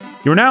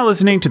You are now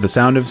listening to The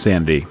Sound of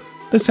Sanity.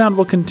 This sound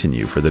will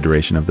continue for the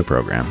duration of the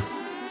program.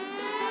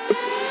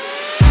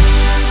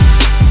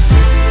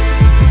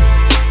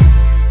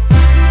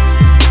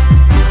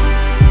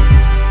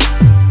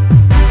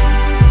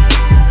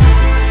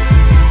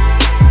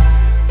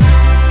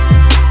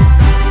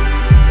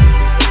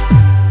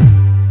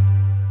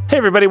 Hey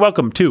everybody,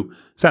 welcome to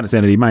Sound of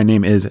Sanity. My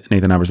name is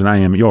Nathan Albers and I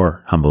am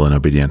your humble and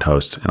obedient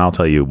host. And I'll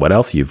tell you what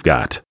else you've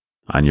got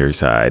on your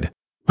side.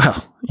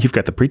 Well, you've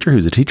got the preacher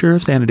who's a teacher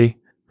of sanity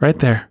right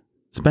there.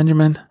 It's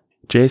Benjamin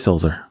J.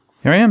 Sulzer.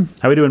 Here I am.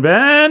 How we doing,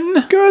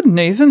 Ben? Good,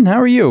 Nathan. How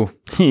are you?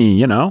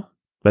 You know,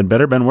 been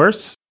better, been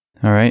worse.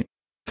 All right.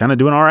 Kind of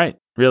doing all right,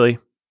 really.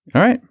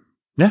 All right.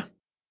 Yeah.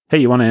 Hey,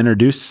 you want to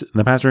introduce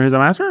the pastor who's a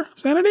master of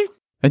sanity?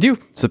 I do.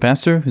 It's the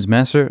pastor who's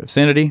master of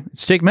sanity.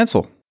 It's Jake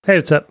Menzel. Hey,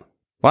 what's up?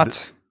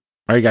 Lots.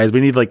 All right, guys,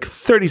 we need like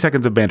 30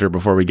 seconds of banter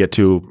before we get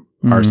to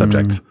our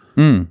subject.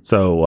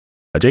 So,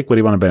 Jake, what do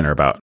you want to banter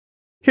about?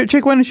 Here,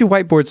 Jake, why don't you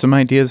whiteboard some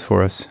ideas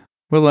for us?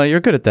 Well, you're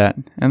good at that.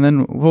 And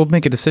then we'll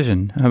make a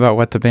decision about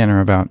what to banter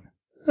about.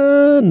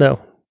 No.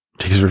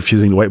 Jake's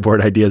refusing to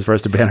whiteboard ideas for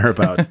us to banter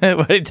about.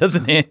 What he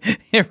doesn't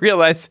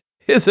realize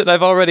is that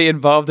I've already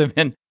involved him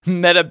in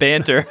meta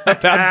banter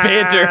about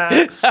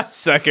banter.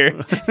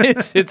 Sucker.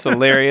 It's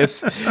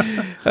hilarious.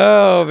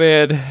 Oh,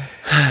 man.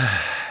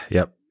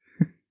 Yep.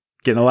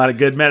 Getting a lot of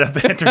good meta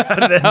banter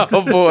out of this.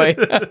 Oh, boy.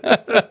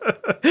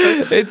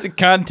 It's a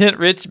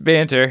content-rich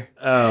banter.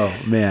 Oh,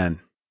 man.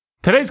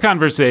 Today's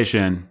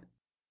conversation,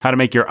 how to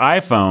make your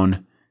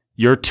iPhone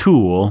your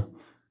tool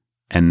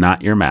and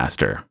not your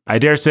master. I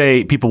dare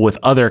say people with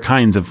other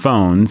kinds of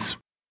phones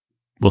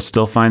will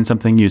still find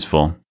something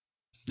useful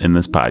in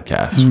this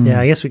podcast. Yeah,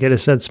 I guess we could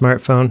have said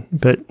smartphone,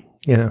 but,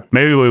 you know.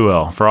 Maybe we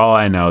will. For all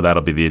I know,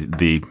 that'll be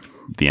the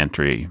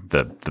entry,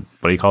 the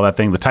what do you call that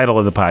thing? The title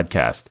of the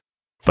podcast.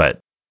 But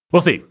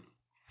we'll see.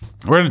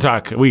 We're going to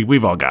talk.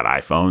 We've all got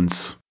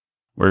iPhones.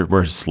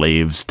 We're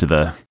slaves to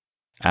the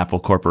Apple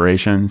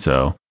Corporation,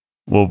 so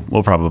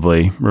we'll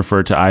probably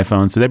refer to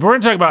iPhones today. But we're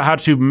going to talk about how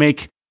to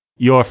make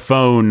your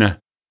phone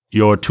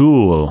your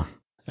tool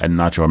and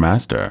not your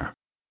master.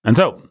 And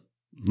so,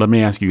 let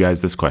me ask you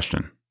guys this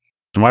question.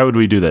 Why would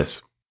we do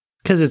this?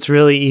 Because it's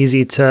really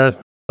easy to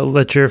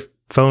let your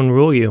phone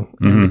rule you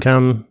and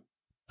become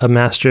a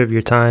master of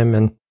your time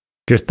and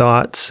your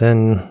thoughts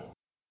and,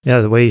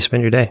 the way you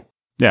spend your day.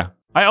 Yeah.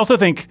 I also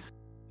think,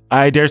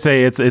 I dare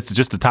say it's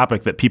just a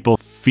topic that people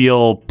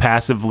feel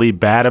passively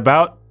bad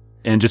about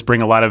and just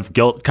bring a lot of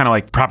guilt, kind of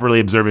like properly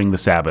observing the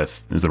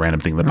Sabbath is the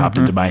random thing that popped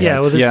into my head. Yeah,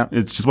 well,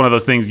 it's just one of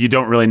those things you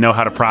don't really know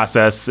how to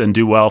process and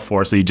do well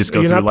for, so you just go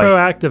you're through not life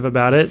proactive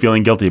about it.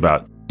 feeling guilty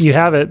about. You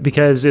have it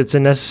because it's a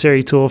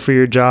necessary tool for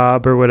your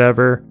job or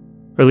whatever,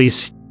 or at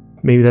least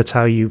maybe that's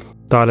how you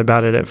thought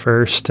about it at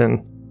first,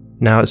 and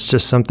now it's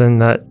just something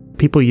that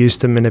people use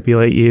to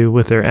manipulate you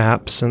with their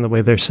apps and the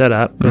way they're set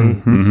up,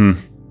 and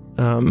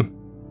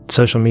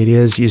social media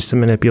is used to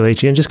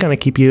manipulate you and just kind of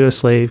keep you a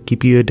slave,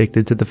 keep you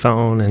addicted to the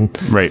phone, and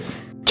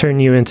turn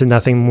you into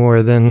nothing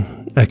more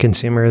than a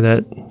consumer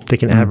that they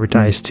can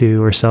advertise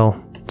to or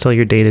sell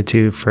your data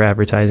to for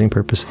advertising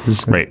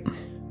purposes. Right.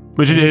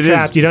 Which it is.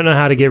 Trapped. You don't know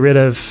how to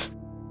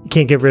you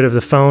can't get rid of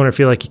the phone or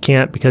feel like you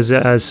can't because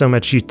it has so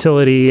much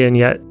utility, and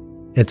yet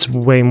it's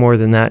way more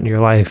than that in your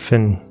life,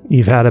 and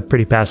you've had a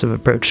pretty passive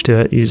approach to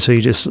it. So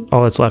you just,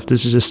 all that's left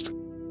is to just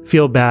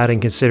feel bad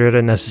and consider it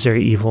a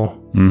necessary evil.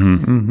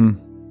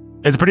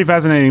 It's a pretty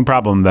fascinating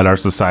problem that our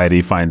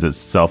society finds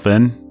itself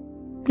in.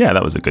 Yeah,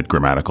 that was a good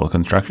grammatical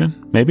construction.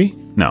 Maybe?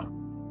 No.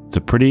 It's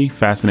a pretty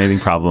fascinating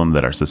problem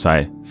that our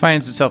society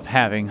finds itself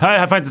having.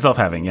 Finds itself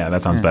having. Yeah,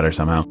 that sounds better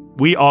somehow.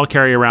 We all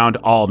carry around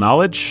all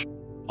knowledge,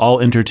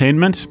 all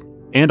entertainment,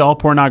 and all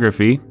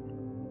pornography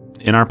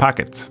in our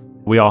pockets.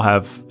 We all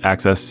have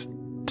access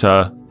to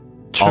all of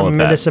that.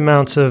 Tremendous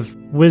amounts of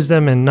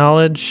wisdom and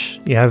knowledge.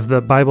 You have the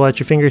Bible at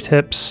your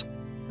fingertips.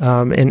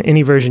 In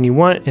any version you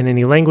want, in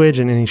any language,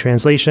 in any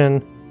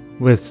translation,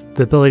 with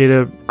the ability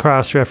to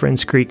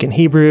cross-reference Greek and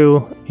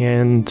Hebrew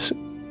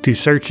and do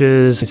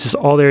searches. It's just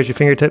all there at your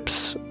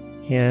fingertips,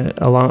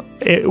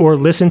 or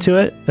listen to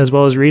it as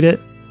well as read it,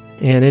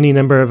 and any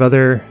number of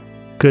other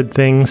good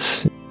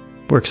things,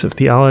 works of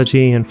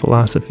theology and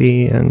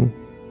philosophy and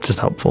just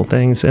helpful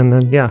things. And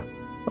then,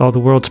 all the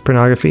world's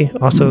pornography,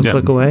 also a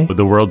click away.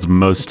 The world's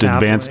most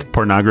advanced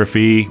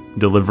pornography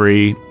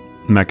delivery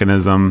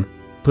mechanism.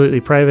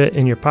 Completely private,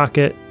 in your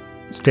pocket,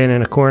 stand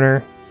in a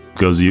corner.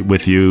 Goes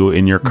with you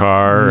in your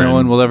car. No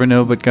one will ever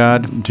know but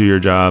God. Do your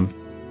job.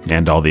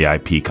 And all the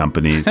IP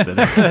companies that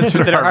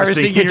are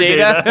harvesting your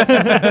data.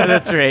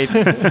 That's right.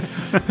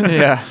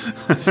 Yeah.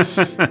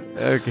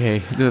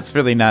 Okay. That's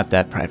really not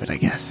that private, I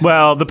guess.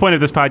 Well, the point of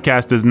this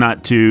podcast is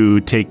not to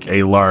take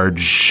a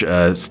large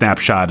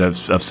snapshot of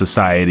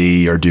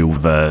society or do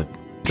a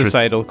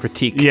societal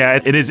critique. Yeah,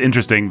 it is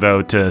interesting,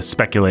 though, to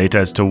speculate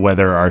as to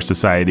whether our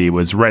society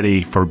was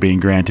ready for being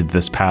granted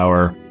this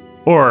power,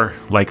 or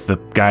like the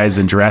guys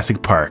in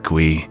Jurassic Park,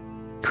 we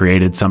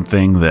created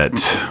something that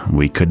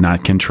we could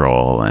not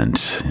control, and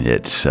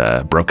it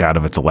broke out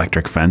of its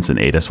electric fence and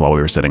ate us while we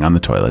were sitting on the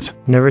toilet.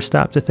 Never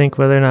stop to think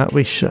whether or not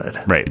we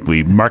should. Right.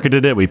 We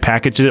marketed it, we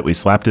packaged it, we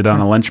slapped it on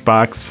a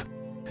lunchbox,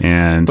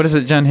 and... What is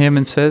it John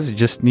Hammond says? You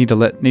just need to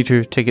let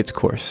nature take its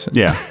course.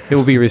 Yeah. It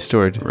will be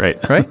restored. Right.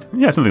 Right?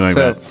 Yeah, something like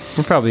So that.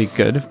 we're probably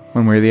good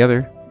one way or the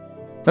other.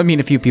 I mean,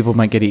 a few people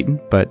might get eaten,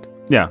 but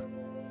Yeah.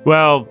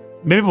 Well,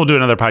 maybe we'll do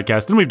another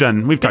podcast, and we've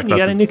talked You about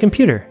got a new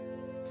computer.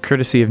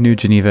 courtesy of New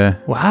Geneva.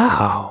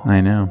 Wow.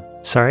 I know.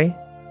 Sorry,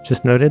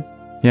 just noted.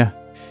 Yeah.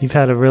 You've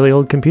had a really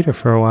old computer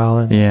for a while.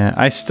 And Yeah,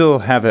 I still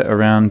have it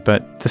around,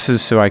 but this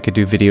is so I could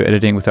do video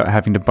editing without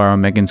having to borrow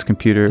Megan's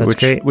computer, That's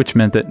great. which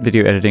meant that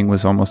video editing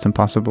was almost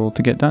impossible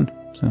to get done.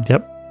 So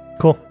Yep.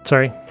 Cool.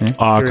 Sorry.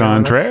 Au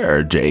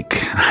contraire, Jake.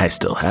 I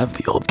still have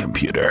the old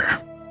computer.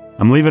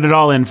 I'm leaving it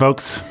all in,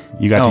 folks.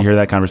 You got to hear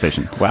that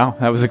conversation. wow,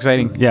 that was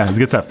exciting. Yeah, it's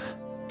good stuff.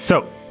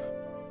 So,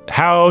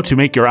 how to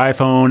make your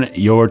iPhone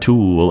your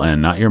tool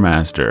and not your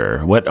master.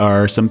 What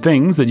are some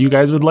things that you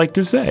guys would like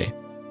to say?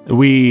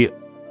 We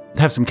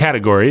have some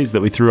categories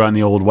that we threw on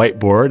the old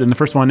whiteboard, and the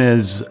first one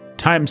is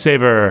time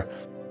saver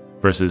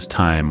versus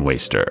time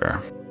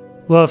waster.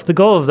 Well, if the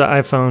goal of the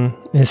iPhone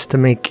is to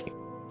make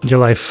your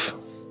life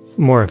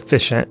more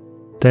efficient,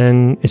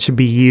 then it should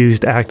be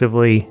used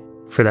actively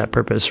for that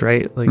purpose,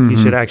 right? Like you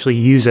should actually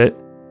use it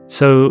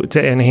so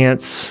to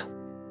enhance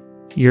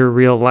your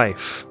real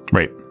life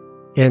Right,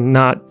 and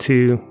not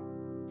to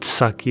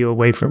suck you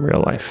away from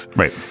real life.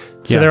 right.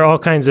 So there are all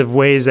kinds of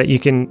ways that you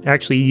can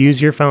actually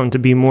use your phone to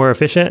be more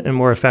efficient and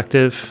more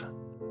effective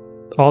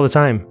all the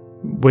time.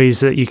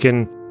 Ways that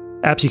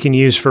apps you can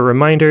use for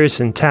reminders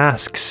and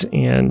tasks,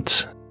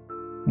 and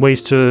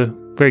ways to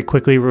very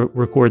quickly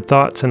record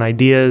thoughts and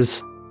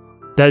ideas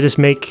that just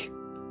make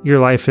your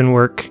life and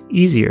work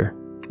easier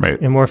Right.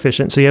 and more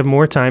efficient. So you have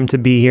more time to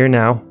be here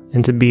now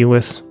and to be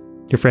with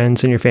your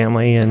friends and your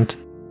family and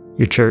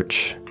your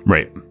church.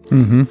 Right.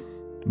 Mm-hmm.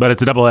 But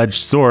it's a double-edged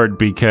sword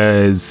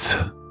because,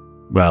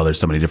 well, there's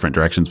so many different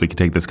directions we could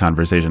take this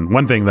conversation.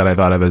 One thing that I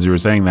thought of as you were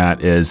saying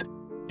that is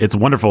it's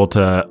wonderful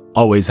to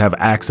always have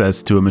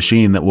access to a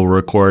machine that will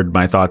record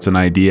my thoughts and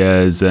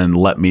ideas and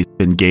let me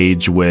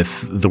engage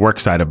with the work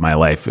side of my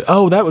life.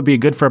 Oh, that would be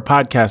good for a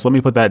podcast. Let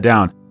me put that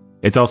down.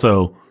 It's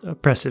also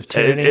Oppressive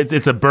tyranny.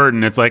 it's a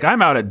burden. It's like,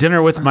 I'm out at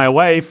dinner with my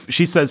wife.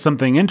 She says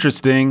something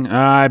interesting.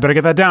 I better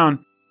get that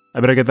down.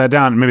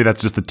 Maybe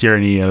that's just the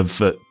tyranny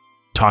of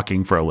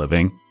talking for a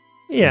living.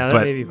 Yeah, that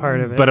But- may be part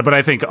of it. But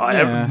I think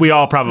we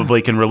all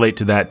probably can relate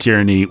to that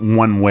tyranny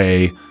one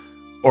way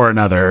or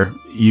another.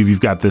 You've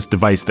got this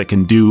device that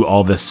can do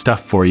all this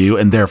stuff for you,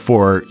 and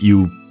therefore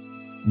you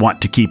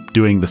want to keep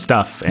doing the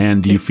stuff,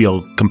 and you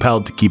feel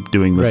compelled to keep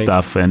doing the Right.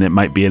 stuff, and it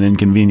might be an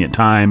inconvenient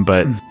time,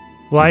 but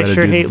Well, I better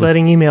sure do hate the-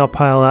 letting email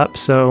pile up,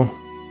 so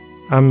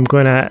I'm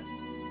going to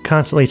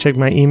constantly check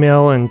my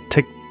email and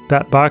tick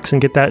that box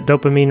and get that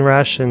dopamine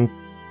rush and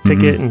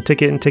tick it and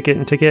tick it and tick it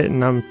and tick it,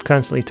 and I'm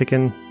constantly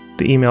ticking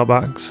the email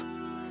box.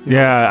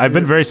 yeah, I've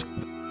been very,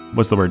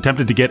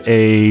 tempted to get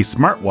a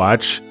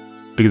smartwatch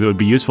because it would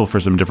be useful for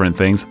some different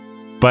things,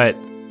 but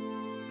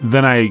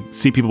then I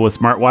see people with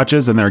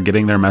smartwatches and they're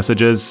getting their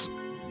messages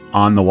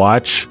on the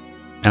watch,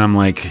 and I'm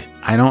like,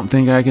 I don't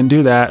think I can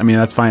do that. I mean,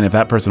 that's fine if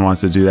that person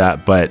wants to do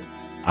that, but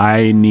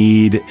I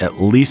need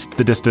at least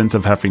the distance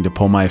of having to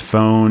pull my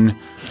phone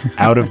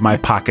out of my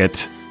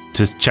pocket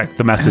to check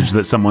the message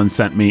that someone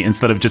sent me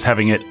instead of just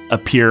having it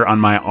appear on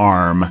my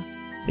arm.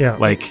 Yeah.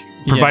 Like,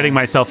 providing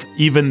myself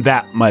even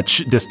that much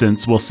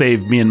distance will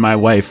save me and my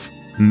wife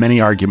many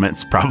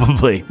arguments,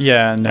 probably.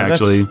 Yeah, no,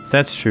 Actually.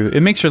 that's true.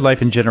 It makes your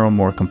life in general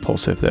more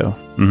compulsive, though.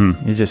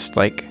 Mm-hmm. You're just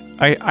like,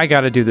 I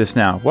got to do this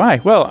now. Why?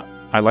 Well,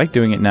 I like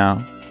doing it now.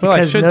 Well,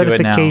 because I should do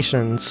it now.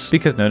 notifications.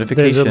 Because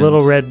notifications. There's a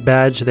little red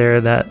badge there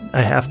that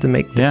I have to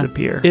make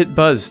disappear. It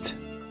buzzed.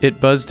 It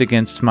buzzed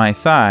against my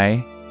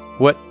thigh.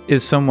 What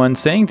is someone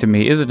saying to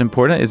me? Is it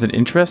important? Is it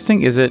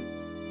interesting? Is it?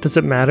 Does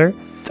it matter?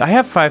 I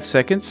have 5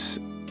 seconds.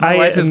 My I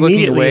wife is looking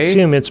immediately away.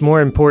 assume it's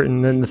more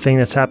important than the thing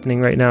that's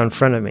happening right now in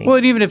front of me. Well,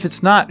 and even if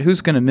it's not,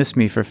 who's going to miss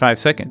me for 5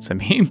 seconds? I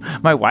mean,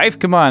 my wife,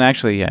 come on.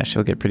 Actually, yeah,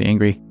 she'll get pretty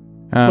angry.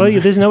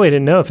 There's no way to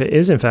know if it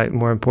is in fact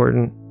more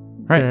important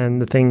Right. than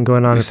the thing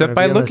going on Except in front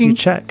by of you unless looking. you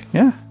check.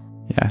 Yeah.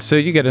 Yeah. So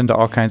you get into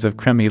all kinds of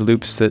crummy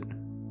loops that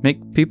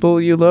make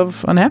people you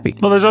love unhappy.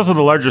 Well, there's also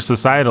the larger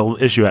societal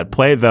issue at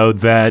play, though,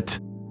 that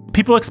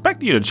people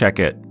expect you to check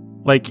it.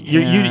 Like,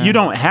 you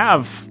don't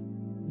have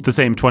the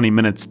same 20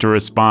 minutes to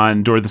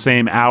respond or the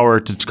same hour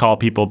to call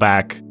people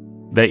back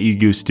that you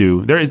used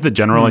to. There is the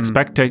general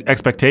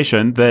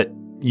expectation that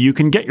you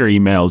can get your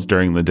emails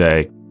during the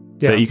day,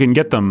 that you can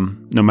get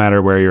them no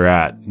matter where you're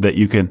at, that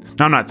you can...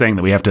 Now, I'm not saying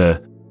that we have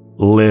to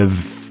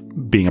live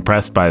being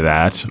oppressed by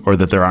that or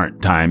that there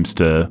aren't times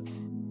to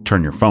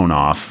turn your phone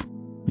off.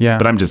 Yeah.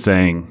 But I'm just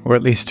saying... Or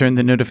at least turn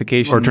the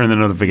notification. Or turn the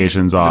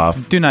notifications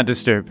off. Do not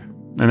disturb.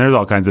 And there's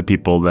all kinds of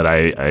people that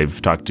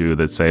I've talked to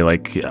that say,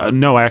 like,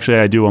 no, actually,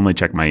 I do only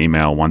check my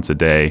email once a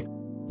day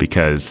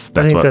because I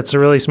that's think what... that's a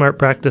really smart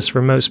practice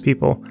for most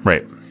people.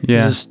 Right,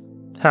 Yeah. Just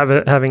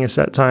having a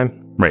set time.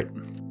 right.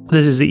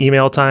 this is the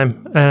email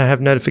time and I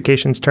have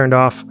notifications turned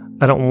off.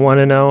 I don't want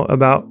to know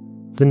about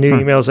the new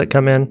emails that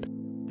come in.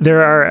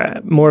 There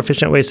are more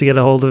efficient ways to get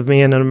a hold of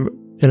me in an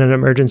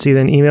emergency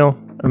than email.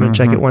 I'm going to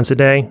check it once a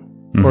day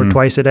or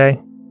twice a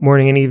day,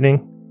 morning and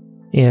evening.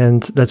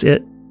 And that's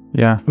it.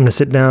 Yeah. I'm going to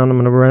sit down.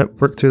 I'm going to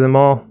work through them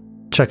all,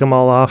 check them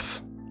all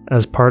off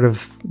as part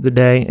of the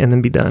day, and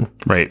then be done.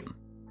 Right.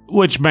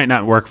 Which might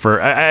not work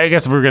for, I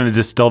guess if we're going to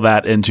distill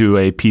that into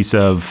a piece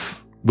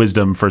of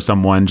wisdom for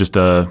someone, just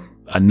a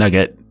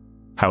nugget,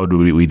 how would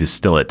we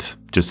distill it?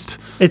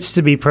 It's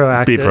to be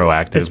proactive. Be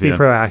proactive. It's be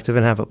proactive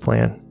and have a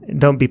plan.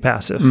 Don't be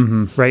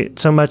passive, right?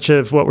 So much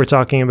of what we're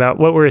talking about,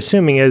 what we're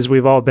assuming is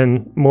we've all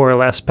been more or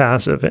less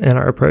passive in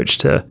our approach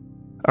to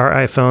our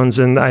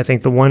iPhones. And I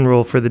think the one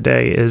rule for the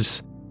day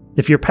is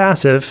if you're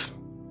passive,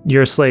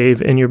 you're a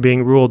slave and you're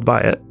being ruled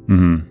by it.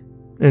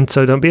 And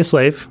so don't be a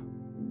slave.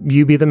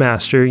 You be the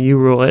master. You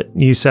rule it.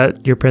 You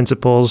set your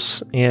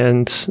principles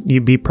and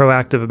you be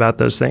proactive about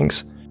those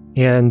things.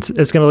 And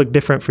it's going to look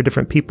different for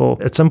different people.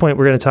 At some point,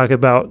 we're going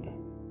to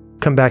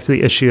come back to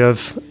the issue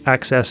of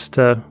access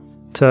to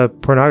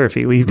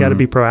pornography. We've got to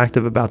be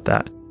proactive about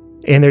that.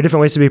 And there are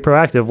different ways to be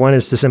proactive. One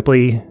is to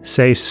simply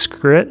say,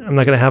 screw it. I'm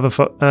not going to have a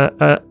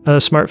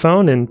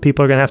smartphone and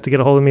people are going to have to get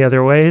a hold of me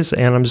other ways.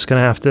 And I'm just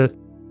going to have to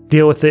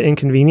deal with the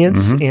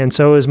inconvenience. And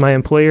so is my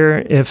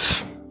employer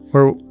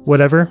or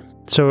whatever.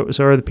 So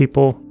are the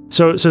people.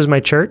 So is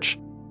my church.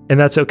 And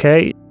that's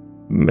okay.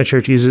 My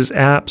church uses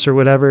apps or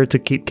whatever to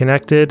keep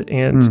connected.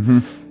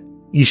 And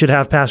you should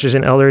have pastors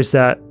and elders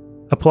that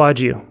applaud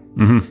you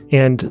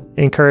and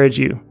encourage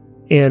you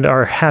and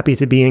are happy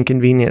to be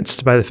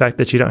inconvenienced by the fact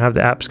that you don't have the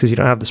apps because you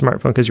don't have the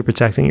smartphone because you're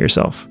protecting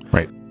yourself.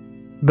 Right.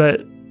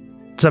 But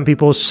some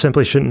people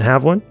simply shouldn't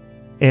have one,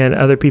 and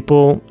other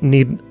people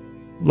need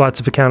lots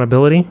of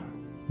accountability.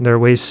 There are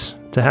ways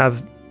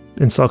to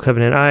install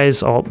Covenant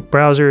Eyes, all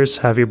browsers,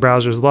 have your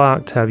browsers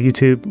locked, have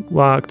YouTube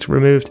locked,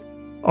 removed.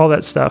 All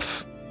that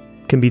stuff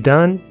can be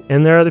done.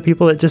 And there are other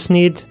people that just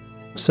need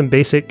some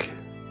basic,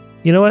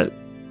 you know what,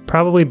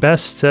 probably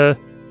best to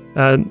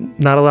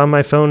not allow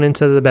my phone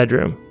into the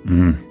bedroom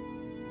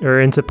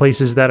or into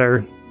places that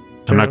are.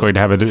 I'm not going to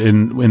have it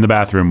in the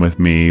bathroom with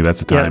me. That's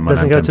the time. It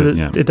doesn't go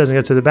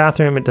to the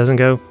bathroom. It doesn't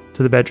go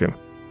to the bedroom.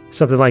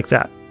 Something like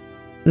that.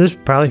 There's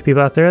probably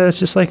people out there that's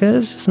just like,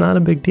 this is not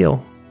a big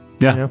deal.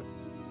 Yeah. You know?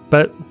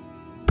 But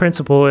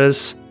principle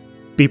is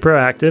be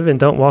proactive and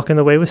don't walk in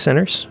the way with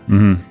sinners.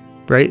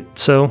 Right?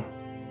 So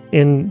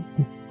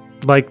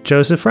like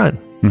Joseph,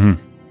 run.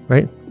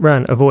 Right?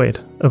 Run, avoid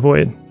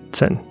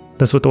sin.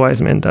 That's what the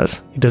wise man does.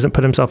 He doesn't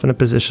put himself in a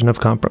position of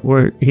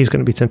where he's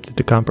going to be tempted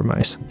to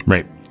compromise.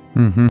 Right.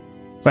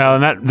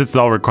 Well, and this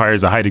all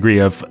requires a high degree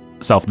of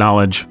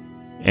self-knowledge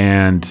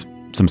and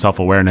some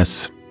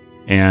self-awareness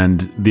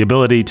and the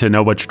ability to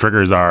know what your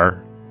triggers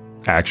are,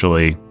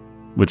 actually,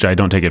 which I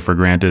don't take it for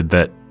granted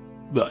that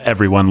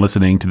everyone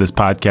listening to this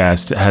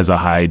podcast has a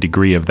high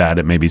degree of that.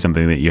 It may be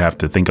something that you have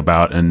to think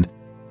about and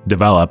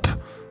develop,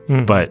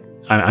 but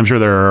I'm sure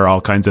there are all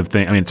kinds of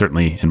things. I mean,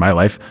 certainly in my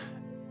life,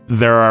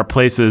 there are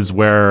places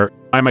where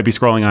I might be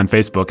scrolling on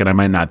Facebook and I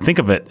might not think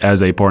of it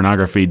as a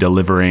pornography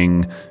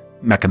delivering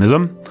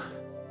mechanism,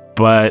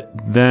 but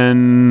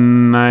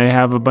then I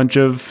have a bunch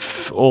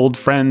of old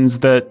friends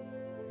that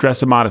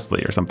dress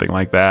immodestly or something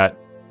like that,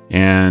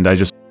 and I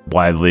just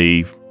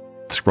blithely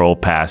scroll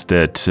past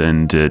it,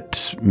 and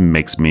it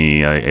makes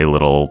me a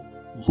little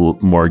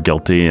more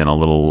guilty and a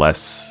little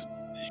less.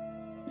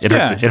 It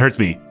hurts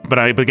me,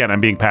 but again,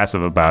 I'm being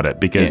passive about it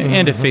because.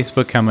 And if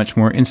Facebook, how much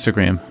more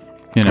Instagram?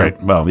 You know?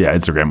 Right. Well, yeah,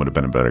 Instagram would have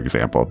been a better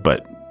example,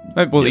 but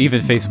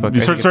even Facebook.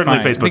 Certainly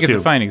Facebook. I think it's a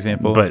fine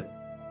example. But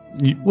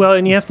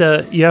and you have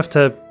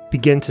to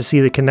begin to see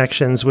the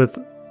connections with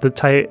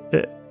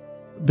the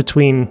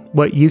between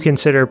what you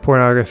consider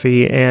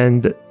pornography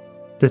and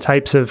the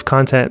types of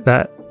content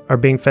that are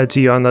being fed to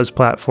you on those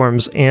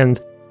platforms and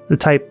the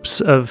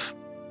types of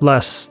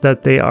lusts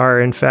that they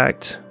are in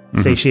fact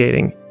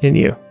satiating in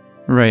you.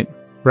 Right.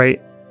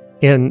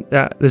 And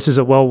this is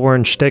a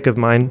well-worn shtick of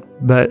mine,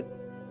 but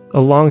a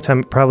long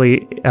time,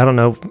 probably,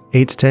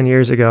 8 to 10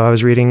 years ago, I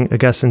was reading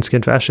Augustine's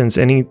Confessions,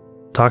 and he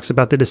talks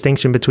about the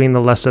distinction between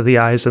the lust of the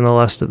eyes and the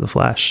lust of the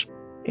flesh.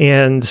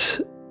 And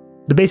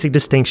the basic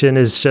distinction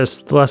is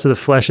just the lust of the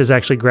flesh is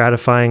actually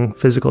gratifying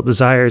physical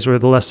desires, where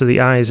the lust of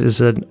the eyes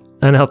is an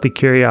unhealthy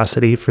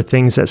curiosity for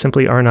things that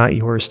simply are not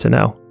yours to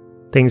know,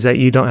 things that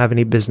you don't have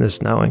any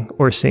business knowing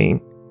or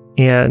seeing.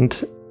 And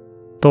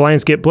the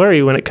lines get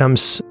blurry when it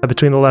comes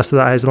between the lust of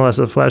the eyes and the lust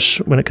of the flesh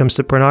when it comes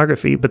to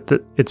pornography, but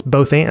it's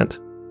both and.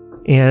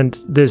 And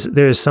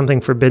there's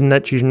something forbidden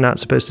that you're not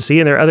supposed to see,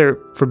 and there are other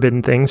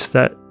forbidden things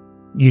that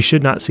you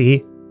should not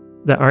see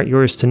that aren't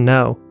yours to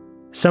know.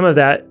 Some of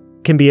that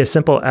can be as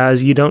simple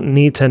as you don't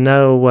need to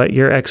know what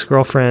your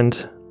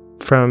ex-girlfriend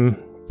from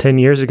 10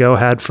 years ago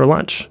had for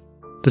lunch.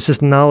 It's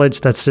just knowledge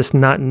that's just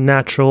not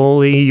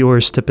naturally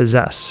yours to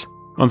possess.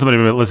 Well, somebody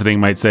listening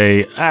might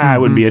say, I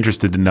wouldn't be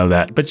interested to know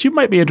that, but you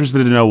might be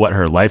interested to know what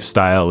her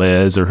lifestyle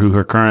is or who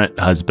her current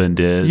husband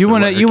is. You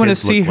want to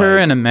see her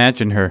and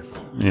imagine her.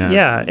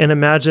 Yeah, and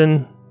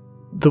imagine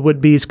the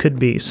would-be's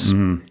could-be's.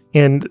 Mhm.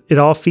 And it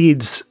all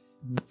feeds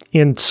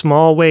in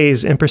small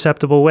ways,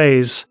 imperceptible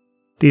ways,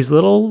 these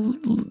little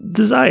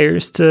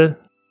desires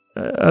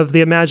of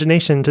the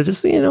imagination to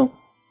just,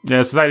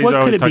 Yeah, society's What could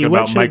always it talking be? What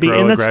about should it be?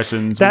 And that's-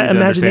 microaggressions. that We need to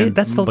imagination- understand,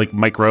 that's the- like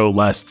micro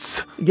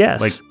lusts.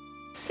 yes. Like-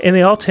 And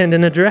they all tend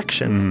in a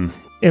direction.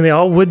 And they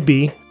all would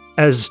be,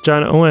 as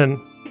John Owen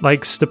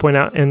likes to point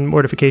out in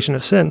Mortification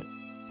of Sin,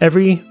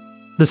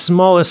 the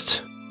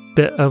smallest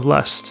bit of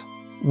lust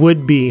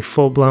would be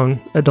full-blown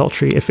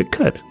adultery if it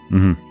could.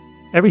 Mm-hmm.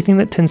 Everything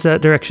that tends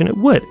that direction, it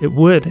would.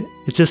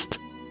 It just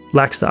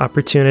lacks the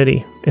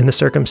opportunity in the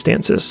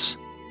circumstances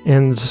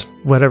and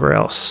whatever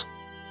else.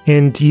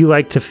 And you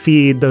like to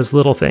feed those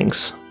little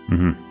things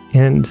Mm-hmm.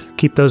 and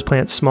keep those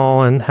plants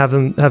small and have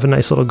a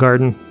nice little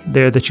garden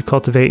there that you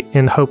cultivate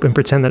and hope and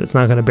pretend that it's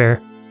not going to bear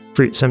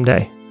fruit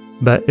someday,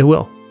 but it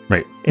will.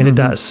 Right. And it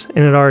does.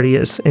 And it already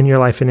is in your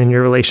life and in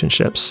your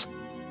relationships.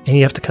 And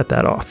you have to cut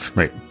that off.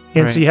 Right.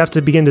 And so Right. you have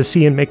to begin to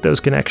see and make those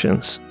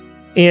connections.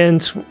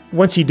 And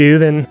once you do,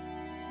 then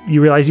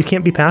you realize you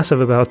can't be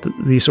passive about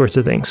these sorts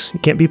of things. You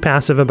can't be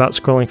passive about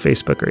scrolling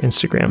Facebook or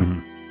Instagram. Mhm.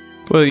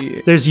 Well,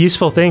 There's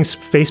useful things.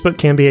 Facebook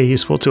can be a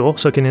useful tool,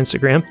 so can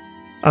Instagram.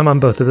 I'm on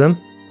both of them,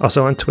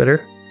 also on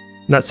Twitter.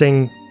 Not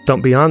saying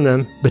don't be on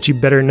them, but you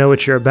better know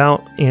what you're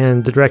about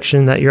and the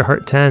direction that your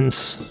heart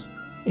tends.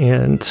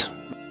 And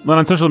Well,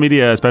 on social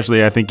media,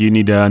 especially, I think you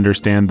need to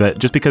understand that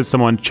just because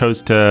someone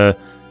chose to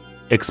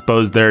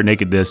expose their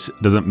nakedness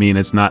doesn't mean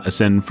it's not a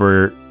sin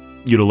for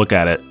you to look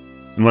at it.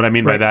 And what I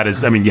mean by Right. that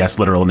is, yes,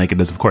 literal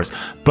nakedness, of course,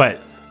 but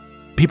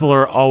people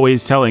are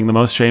always telling the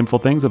most shameful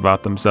things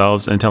about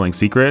themselves and telling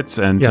secrets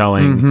and Yeah.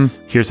 telling,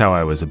 here's how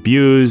I was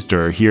abused,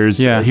 or here's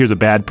a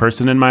bad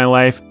person in my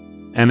life.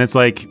 And it's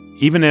like,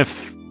 even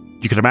if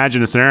you could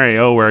imagine a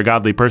scenario where a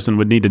godly person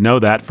would need to know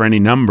that for any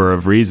number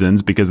of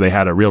reasons because they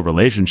had a real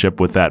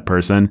relationship with that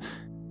person,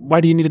 why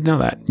do you need to know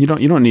that? You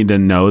don't need to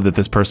know that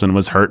this person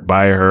was hurt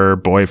by her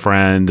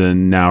boyfriend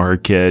and now her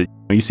kid.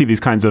 You see these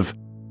kinds of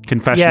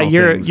confessional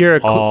things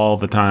all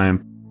the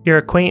time. your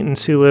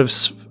acquaintance who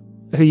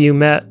you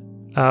met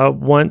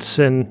once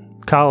in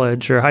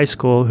college or high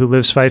school, who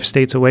lives 5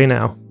 states away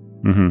now,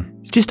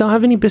 Mm-hmm. you just don't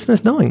have any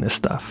business knowing this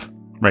stuff.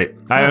 Right.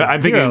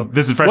 I'm Zero. thinking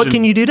this is fresh. What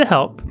can you do to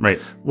help? Right.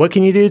 What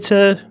can you do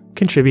to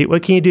contribute?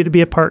 What can you do to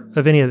be a part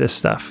of any of this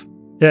stuff?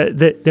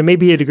 There may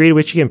be a degree to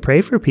which you can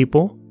pray for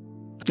people,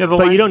 Yeah,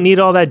 but you don't need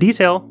all that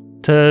detail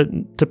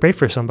to pray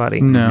for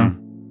somebody. no.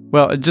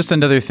 Well, just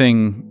another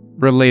thing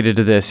related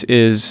to this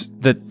is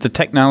that the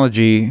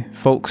technology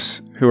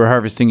folks who are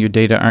harvesting your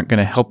data aren't going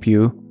to help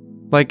you.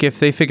 Like if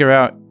they figure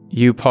out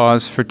you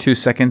pause for 2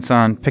 seconds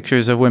on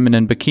pictures of women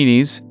in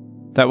bikinis,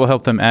 that will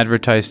help them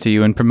advertise to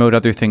you and promote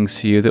other things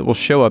to you that will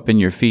show up in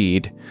your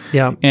feed.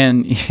 Yeah.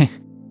 And I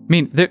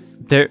mean,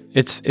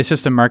 it's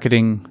just a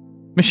marketing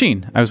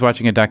machine. I was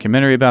watching a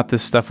documentary about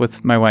this stuff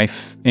with my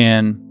wife,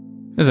 and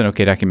it was an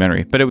okay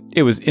documentary, but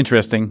it was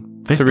interesting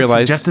to Facebook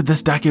realize. suggested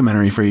this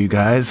documentary for you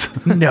guys.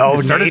 No,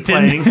 It started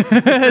Nathan.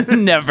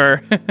 playing.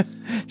 Never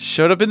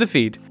showed up in the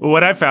feed.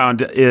 What I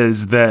found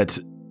is that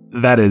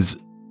is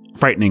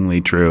frighteningly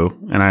true.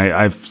 And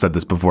I've said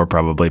this before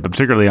probably, but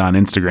particularly on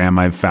Instagram,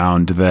 I've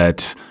found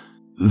that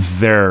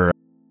their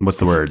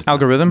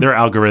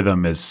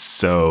algorithm is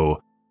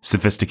so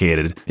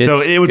sophisticated.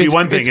 So it would be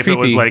one thing if it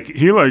was like,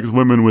 he likes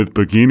women with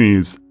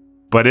bikinis,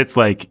 but it's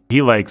like,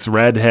 he likes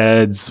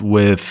redheads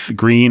with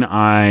green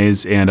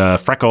eyes and a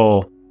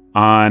freckle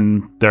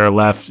on their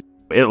left.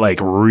 It like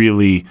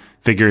really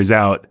figures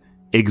out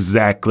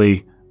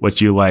exactly what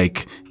you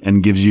like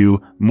and gives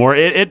you more.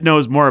 It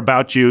knows more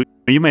about you.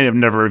 You may have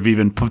never have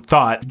even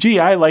thought, gee,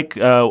 I like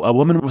a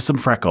woman with some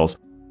freckles,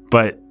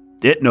 but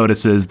it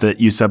notices that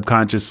you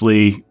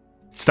subconsciously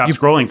stop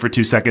scrolling for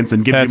 2 seconds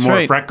and gives you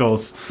more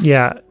freckles.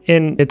 Yeah,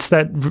 and it's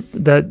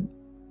that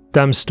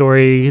dumb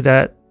story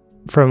that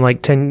from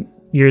like 10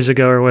 years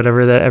ago or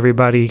whatever that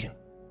everybody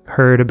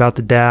heard about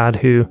the dad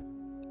who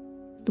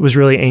was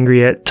really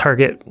angry at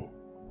Target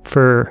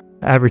for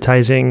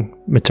advertising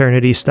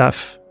maternity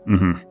stuff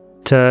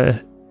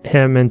to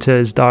him and to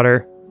his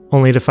daughter,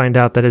 only to find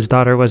out that his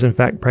daughter was in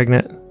fact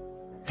pregnant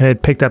and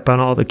had picked up on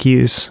all the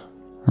cues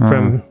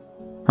from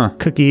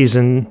cookies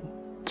and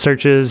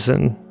searches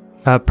and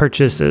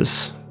purchase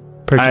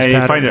I find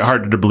it patterns.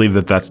 hard to believe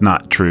that that's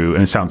not true,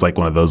 and it sounds like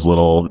one of those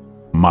little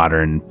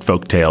modern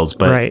folk tales.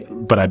 But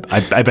Right. but I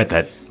bet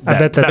that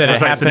bet that that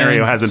precise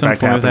scenario has in some fact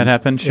form of happened. that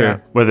happened. Sure. Yeah.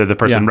 Whether the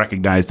person Yeah.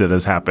 recognized it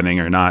as happening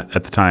or not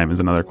at the time is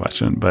another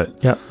question. But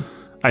Yep.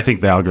 I think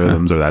the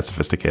algorithms are that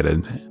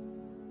sophisticated.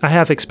 I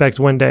half expect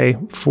one day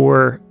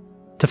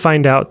to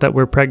find out that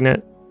we're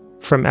pregnant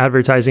from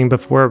advertising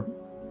before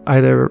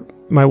either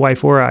my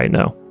wife or I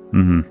know.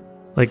 Mm-hmm.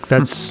 Like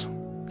that's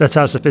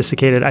how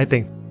sophisticated I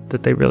think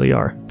that they really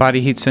are.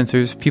 Body heat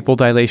sensors, pupil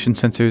dilation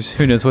sensors.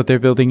 Who knows what they're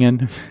building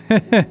in?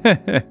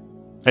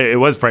 It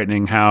was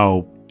frightening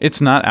how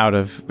It's not out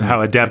of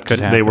adept could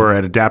they happen. were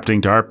at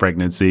adapting to our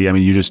pregnancy. I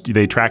mean,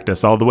 they tracked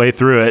us all the way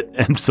through it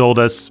and sold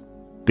us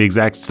the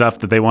exact stuff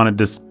that they wanted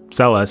to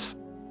sell us.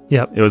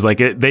 Yep. It was like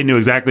they knew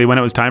exactly when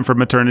it was time for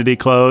maternity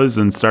clothes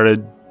and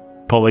started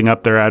pulling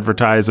up their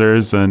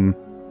advertisers, and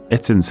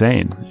it's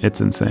insane. It's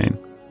insane.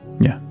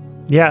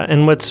 Yeah,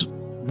 and what's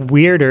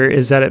weirder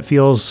is that it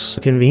feels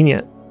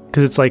convenient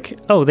because it's like,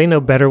 oh, they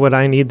know better what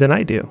I need than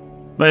I do.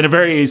 But in a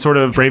very sort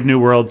of Brave New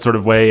World sort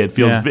of way, it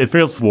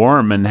feels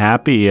warm and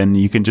happy, and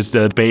you can just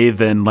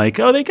bathe in like,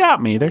 oh, they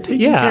got me. They're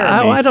taking care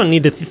of me. I don't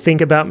need to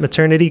think about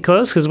maternity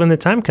clothes because when the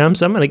time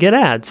comes, I'm going to get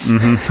ads.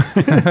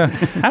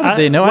 How did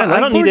they know I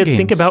don't need to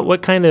think about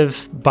what kind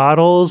of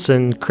bottles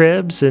and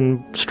cribs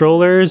and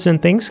strollers and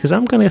things because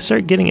I'm going to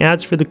start getting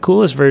ads for the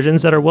coolest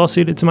versions that are well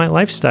suited to my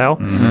lifestyle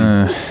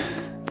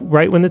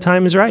right when the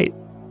time is right.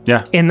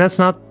 Yeah. And that's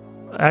not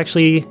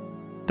actually,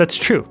 that's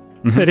true.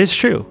 That is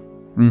true.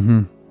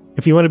 Mm-hmm.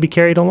 If you want to be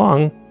carried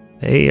along,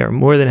 they are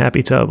more than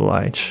happy to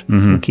oblige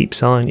and keep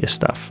selling you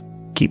stuff.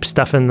 Keep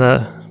stuffing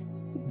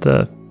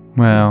the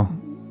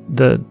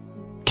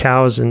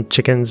cows and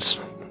chickens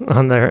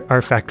on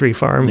our factory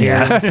farm.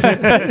 Yeah.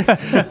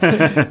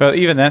 Well,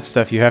 even that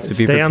stuff you have to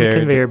be prepared. Stay on the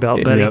conveyor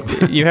belt, buddy.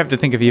 You have to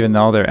think of even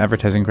all their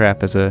advertising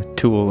crap as a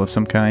tool of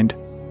some kind,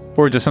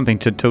 or just something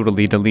to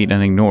totally delete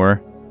and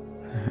ignore.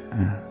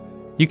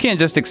 You can't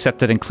just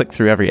accept it and click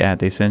through every ad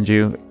they send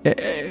you.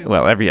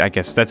 Well, I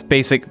guess that's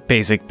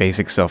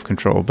basic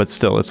self-control, but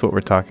still, it's what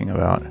we're talking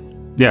about.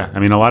 Yeah, I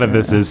mean, a lot of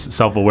this is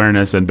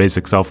self-awareness and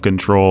basic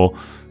self-control,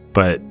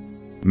 but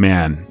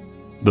man,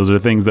 those are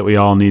things that we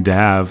all need to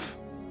have.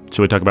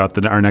 Should we talk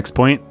about our next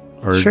point?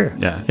 Or, sure.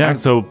 Yeah.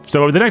 So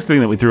the next thing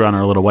that we threw on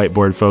our little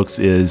whiteboard, folks,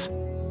 is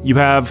you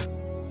have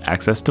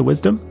access to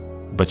wisdom,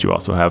 but you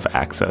also have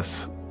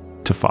access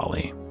to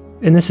folly.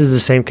 And this is the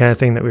same kind of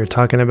thing that we were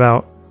talking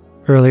about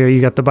earlier. You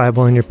got the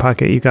Bible in your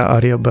pocket, you got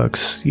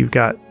audiobooks, you've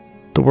got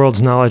the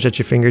world's knowledge at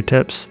your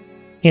fingertips,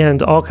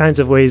 and all kinds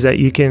of ways that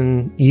you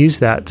can use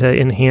that to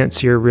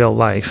enhance your real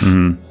life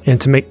and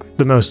to make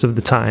the most of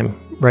the time,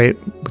 right?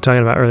 We're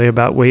talking about earlier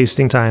about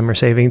wasting time or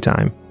saving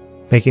time,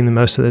 making the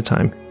most of the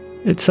time.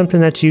 It's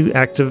something that you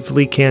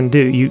actively can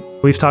do.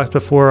 We've talked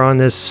before on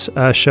this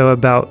show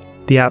about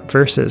the app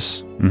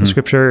Verses, a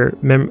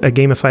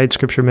gamified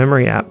scripture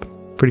memory app.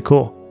 Pretty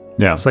cool.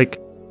 Yeah. It's like,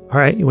 all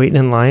right, you're waiting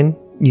in line.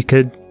 You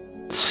could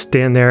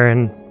stand there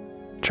and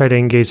try to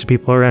engage the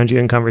people around you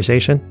in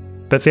conversation.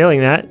 But failing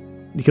that,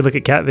 you could look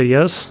at cat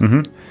videos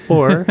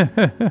or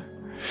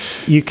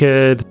you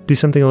could do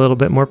something a little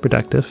bit more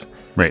productive.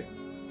 Right.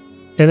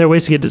 And there are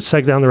ways to get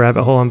sucked down the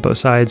rabbit hole on both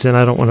sides. And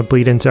I don't want to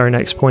bleed into our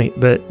next point,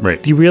 but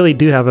you really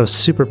do have a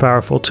super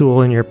powerful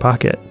tool in your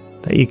pocket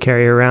that you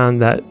carry around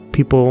that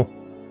people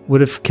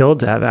would have killed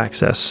to have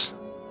access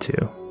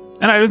to.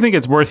 And I do think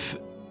it's worth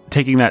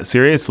taking that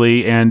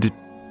seriously and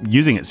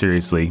using it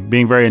seriously,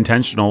 being very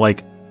intentional.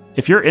 Like,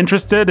 if you're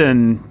interested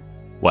in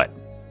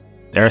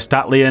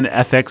Aristotelian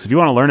ethics, if you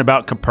want to learn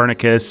about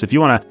Copernicus, if you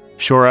want to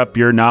shore up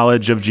your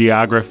knowledge of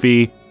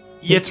geography,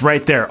 it's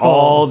right there.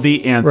 All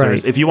the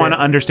answers. If you want to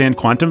understand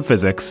quantum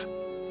physics,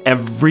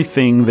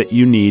 everything that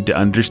you need to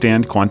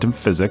understand quantum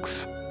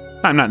physics.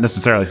 I'm not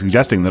necessarily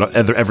suggesting that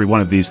every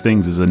one of these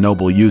things is a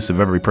noble use of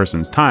every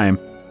person's time,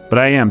 but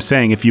I am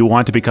saying if you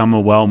want to become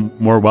a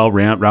more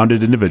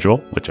well-rounded individual,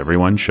 which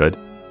everyone should,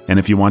 and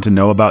if you want to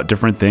know about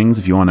different things,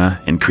 if you want to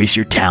increase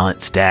your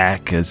talent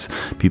stack, as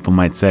people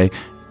might say,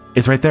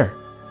 it's right there.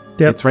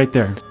 Yep. It's right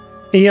there.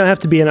 And you don't have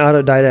to be an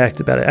autodidact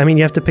about it. I mean,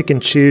 you have to pick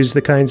and choose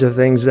the kinds of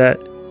things that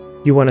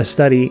you want to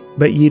study,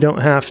 but you don't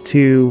have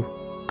to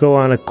go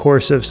on a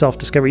course of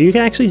self-discovery. You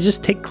can actually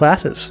just take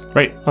classes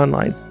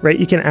online, right?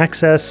 You can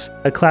access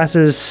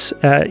classes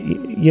at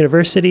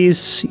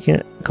universities,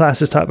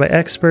 classes taught by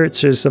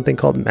experts. There's something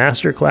called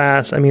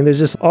Masterclass. I mean, there's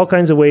just all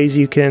kinds of ways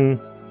you can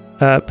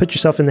put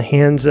yourself in the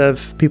hands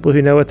of people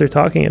who know what they're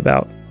talking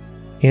about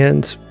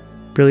and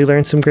really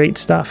learn some great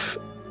stuff,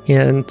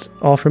 and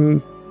all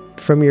from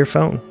your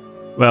phone.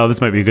 Well,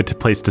 this might be a good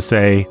place to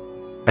say,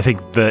 I think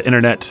the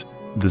internet,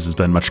 this has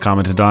been much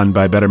commented on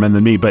by better men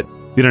than me, but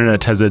the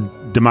internet has a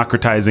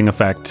democratizing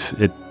effect.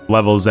 It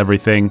levels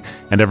everything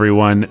and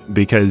everyone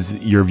because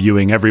you're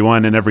viewing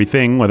everyone and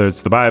everything, whether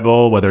it's the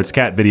Bible, whether it's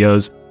cat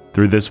videos,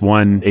 through this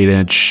one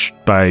 8-inch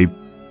by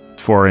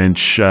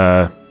 4-inch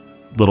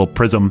little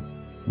prism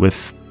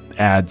with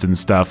ads and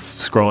stuff.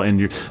 Scroll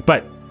in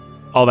but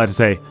all that to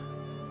say,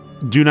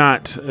 do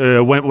not,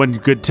 one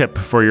good tip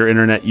for your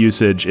internet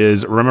usage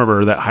is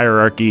remember that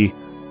hierarchy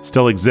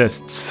still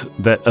exists,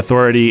 that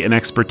authority and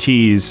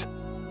expertise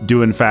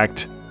do in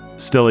fact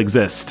still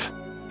exist.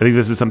 I think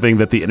this is something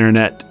that the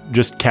internet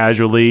just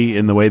casually,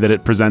 in the way that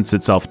it presents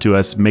itself to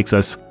us, makes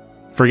us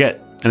forget.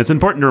 And it's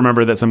important to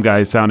remember that some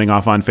guy sounding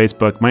off on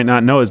Facebook might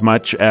not know as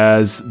much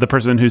as the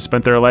person who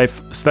spent their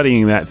life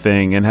studying that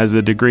thing and has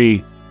a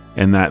degree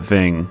in that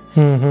thing.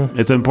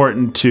 It's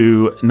important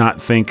to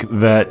not think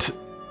that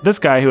this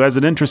guy who has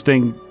an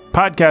interesting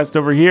podcast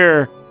over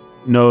here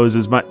knows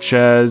as much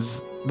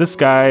as this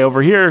guy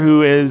over here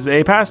who is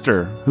a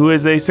pastor, who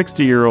is a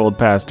 60-year-old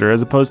pastor,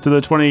 as opposed to the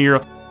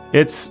 20-year-old.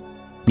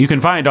 You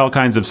can find all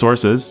kinds of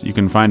sources. You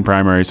can find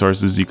primary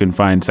sources. You can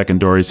find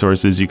secondary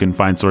sources. You can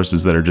find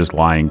sources that are just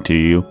lying to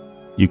you.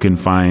 You can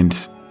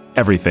find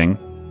everything.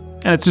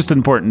 And it's just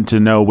important to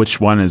know which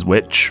one is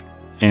which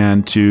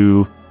and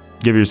to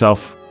give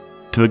yourself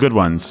to the good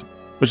ones,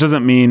 which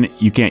doesn't mean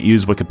you can't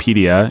use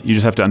Wikipedia. You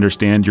just have to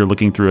understand you're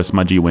looking through a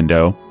smudgy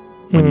window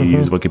when you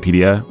use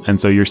Wikipedia. And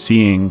so you're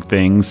seeing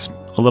things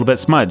a little bit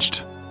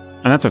smudged,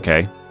 and that's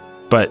okay.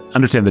 But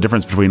understand the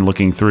difference between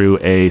looking through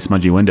a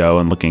smudgy window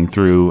and looking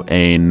through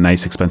a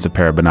nice, expensive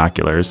pair of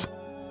binoculars,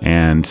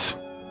 and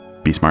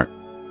be smart.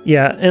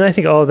 Yeah, and I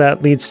think all of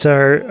that leads to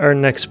our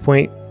next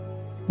point,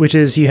 which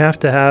is you have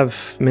to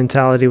have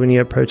mentality when you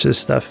approach this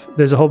stuff.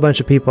 There's a whole bunch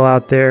of people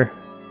out there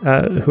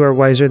who are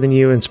wiser than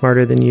you and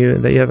smarter than you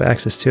that you have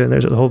access to, and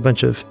there's a whole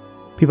bunch of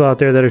people out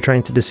there that are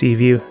trying to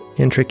deceive you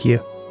and trick you.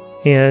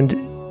 And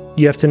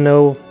you have to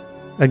know,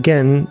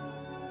 again,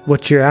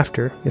 what you're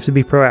after. You have to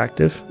be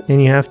proactive,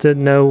 and you have to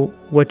know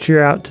what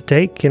you're out to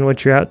take and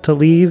what you're out to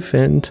leave,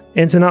 and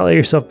to not let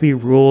yourself be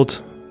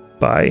ruled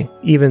by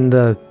even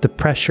the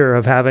pressure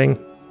of having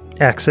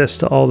access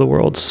to all the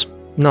world's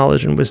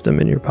knowledge and wisdom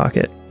in your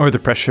pocket. Or the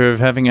pressure of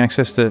having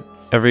access to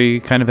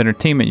every kind of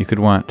entertainment you could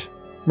want.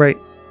 Right.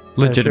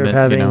 Legitimate,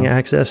 Pressure of having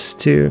access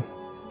to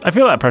I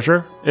feel that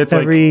pressure. It's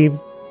every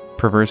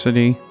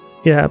perversity.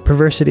 Yeah,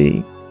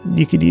 perversity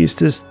you could use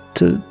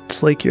to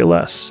slake your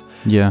lust.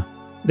 Yeah.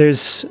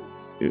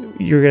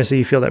 You're gonna say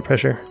you feel that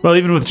pressure. Well,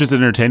 even with just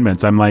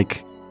entertainments, I'm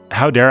like,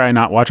 how dare I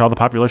not watch all the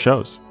popular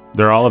shows?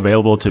 They're all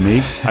available to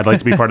me. I'd like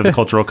to be part of the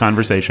cultural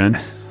conversation.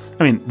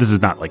 I mean, this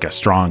is not like a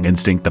strong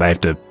instinct that I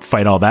have to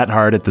fight all that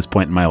hard at this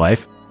point in my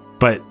life,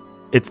 but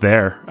it's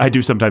there. I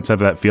do sometimes have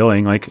that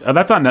feeling like, oh,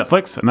 that's on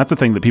Netflix, and that's a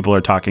thing that people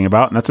are talking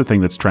about, and that's a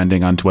thing that's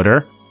trending on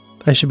Twitter.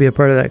 I should be a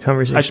part of that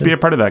conversation. I should be a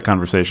part of that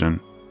conversation.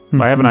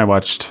 Why haven't I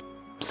watched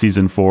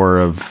season 4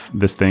 of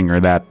this thing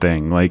or that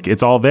thing? Like,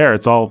 it's all there.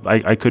 It's all,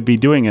 I could be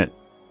doing it.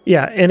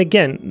 Yeah, and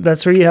again,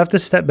 that's where you have to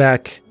step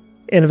back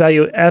and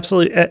evaluate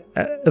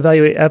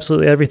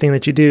absolutely everything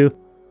that you do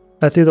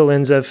through the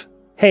lens of,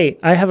 hey,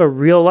 I have a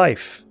real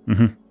life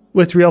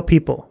with real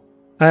people.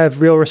 I have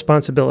real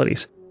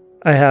responsibilities.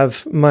 I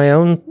have my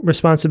own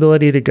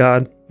responsibility to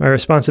God, my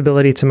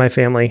responsibility to my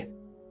family,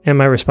 and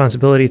my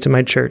responsibility to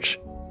my church,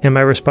 and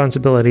my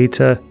responsibility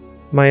to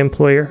my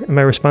employer, and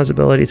my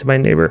responsibility to my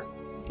neighbor.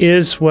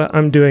 Is what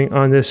I'm doing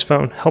on this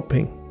phone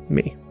helping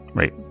me?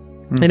 Right.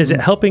 And is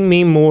it helping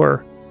me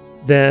more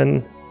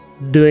than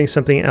doing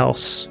something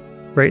else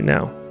right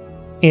now?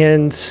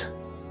 And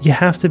you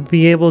have to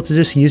be able to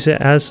just use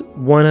it as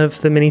one of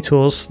the many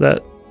tools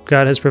that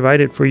God has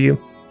provided for you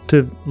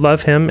to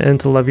love Him and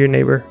to love your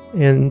neighbor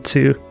and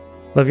to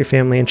love your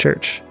family and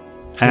church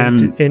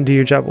and do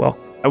your job well.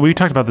 We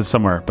talked about this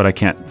somewhere, but I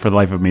can't for the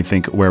life of me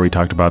think where we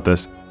talked about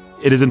this.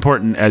 It is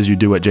important, as you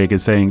do what Jake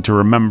is saying, to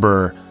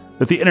remember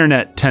that the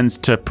internet tends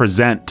to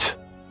present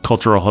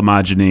cultural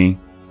homogeny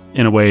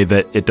in a way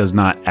that it does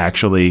not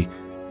actually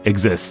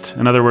exist.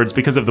 In other words,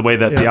 because of the way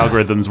that the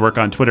algorithms work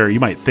on Twitter, you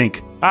might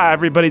think,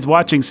 everybody's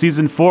watching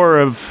season 4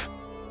 of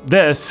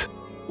this.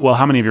 Well,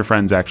 how many of your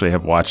friends actually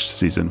have watched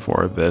season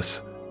 4 of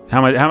this?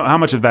 How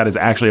much of that is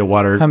actually a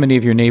water? How many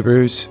of your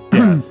neighbors?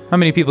 How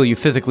many people you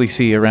physically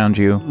see around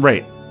you?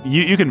 Right.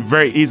 You can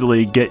very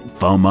easily get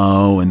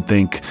FOMO and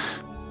think,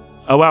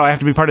 oh, wow, I have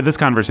to be part of this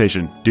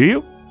conversation. Do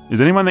you? Is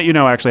anyone that you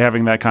know actually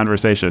having that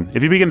conversation?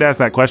 If you begin to ask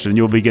that question,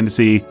 you will begin to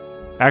see,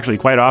 actually,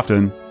 quite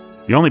often,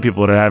 the only people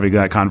that are having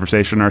that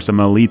conversation are some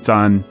elites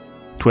on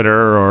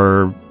Twitter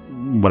or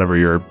whatever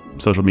your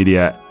social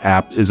media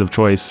app is of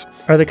choice.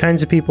 Are the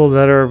kinds of people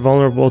that are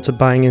vulnerable to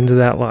buying into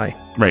that lie.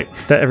 Right.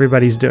 That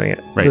everybody's doing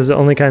it. Right. Those are the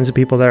only kinds of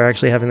people that are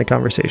actually having the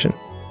conversation.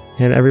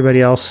 And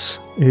everybody else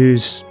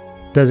who's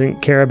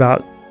doesn't care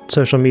about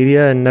social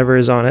media and never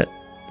is on it,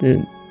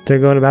 they're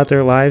going about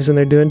their lives and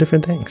they're doing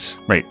different things.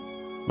 Right.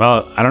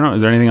 Well, I don't know.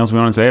 Is there anything else we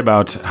want to say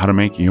about how to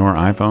make your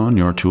iPhone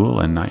your tool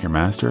and not your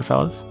master,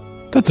 fellas?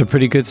 That's a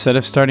pretty good set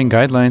of starting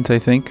guidelines, I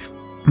think.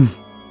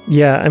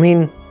 Yeah, I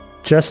mean,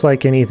 just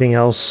like anything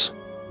else,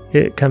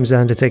 it comes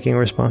down to taking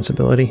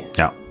responsibility.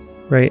 Yeah.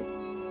 Right?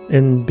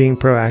 And being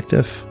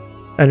proactive.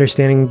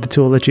 Understanding the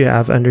tool that you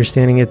have,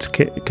 understanding its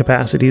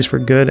capacities for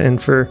good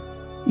and for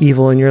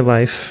evil in your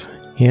life,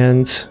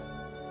 and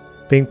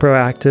being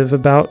proactive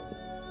about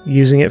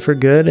using it for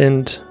good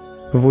and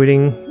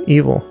avoiding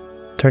evil.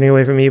 Turning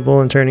away from evil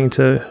and turning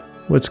to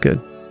what's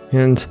good.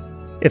 And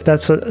if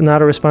that's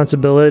not a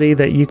responsibility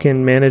that you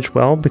can manage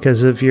well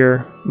because of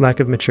your lack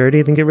of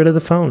maturity, then get rid of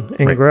the phone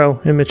and grow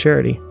in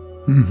maturity.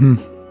 Mm-hmm.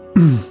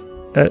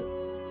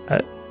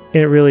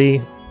 It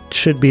really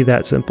should be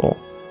that simple.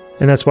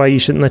 And that's why you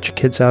shouldn't let your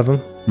kids have them.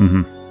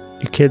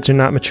 Mm-hmm. Your kids are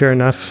not mature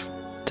enough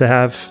to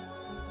have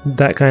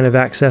that kind of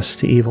access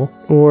to evil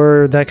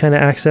or that kind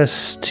of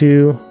access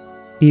to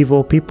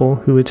evil people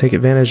who would take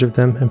advantage of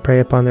them and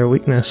prey upon their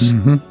weakness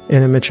and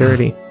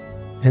immaturity.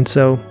 And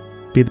so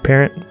be the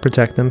parent,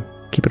 protect them,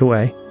 keep it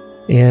away,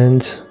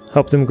 and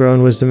help them grow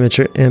in wisdom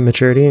and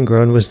maturity, and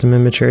grow in wisdom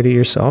and maturity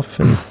yourself.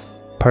 And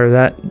part of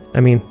that,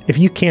 I mean,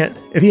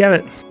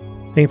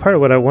 part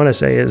of what I want to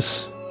say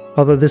is,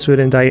 although this would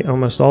indict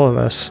almost all of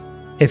us,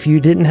 if you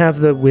didn't have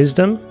the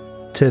wisdom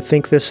to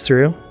think this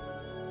through,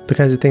 the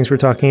kinds of things we're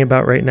talking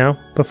about right now,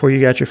 before you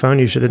got your phone,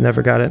 you should have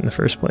never got it in the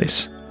first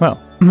place. Well,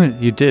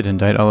 you did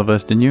indict all of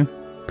us, didn't you?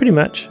 Pretty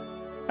much.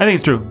 I think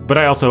it's true, but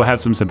I also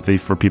have some sympathy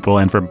for people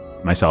and for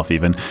myself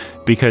even,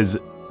 because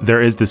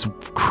there is this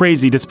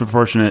crazy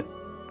disproportionate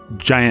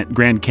giant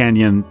Grand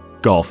Canyon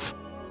gulf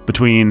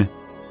between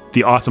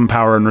the awesome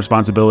power and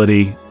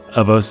responsibility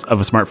of a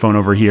smartphone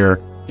over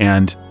here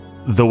and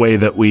the way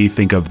that we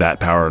think of that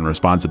power and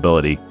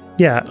responsibility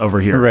Yeah. over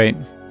here. Right.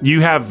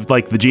 You have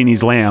like the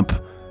genie's lamp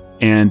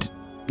and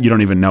you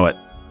don't even know it.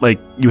 Like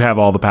you have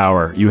all the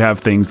power. You have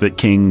things that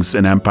kings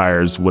and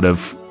empires would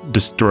have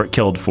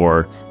killed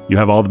for. You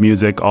have all the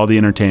music, all the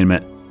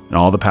entertainment, and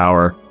all the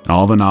power, and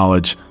all the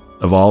knowledge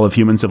of all of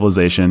human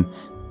civilization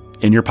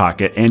in your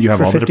pocket, and you have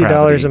For all the $50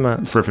 depravity a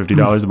month. for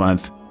 $50 a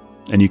month,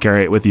 and you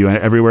carry it with you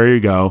everywhere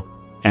you go.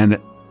 And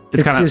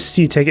it's kind of just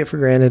you take it for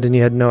granted and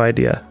you had no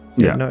idea.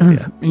 You had Yeah. no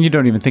idea. And you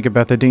don't even think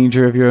about the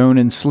danger of your own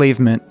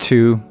enslavement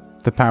to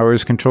the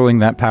powers controlling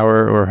that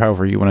power, or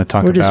however you want to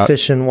talk We're about. just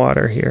fish in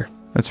water here,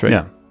 That's right.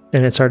 Yeah.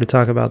 and it's hard to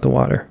talk about the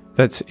water.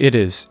 It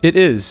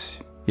is.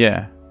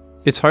 Yeah.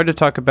 It's hard to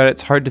talk about it.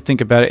 It's hard to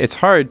think about it. It's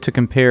hard to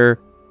compare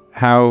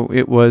how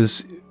it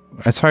was.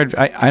 It's hard.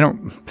 I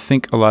don't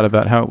think a lot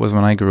about how it was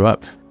when I grew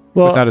up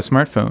Well, without a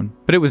smartphone,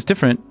 but it was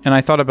different. And I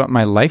thought about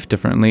my life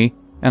differently,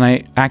 and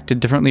I acted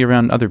differently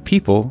around other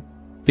people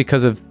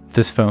because of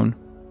this phone.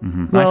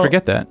 Mhm. And I Well-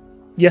 forget that.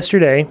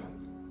 yesterday,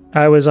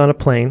 I was on a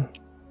plane,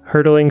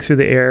 hurtling through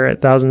the air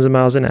at thousands of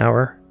miles an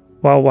hour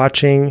while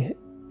watching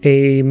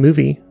a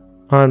movie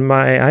on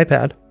my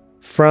iPad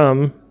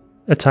from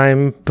a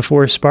time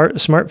before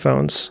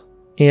smartphones.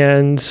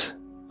 And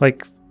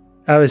like,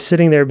 I was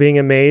sitting there being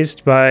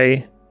amazed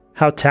by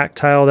how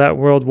tactile that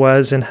world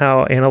was and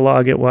how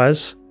analog it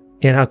was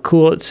and how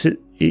cool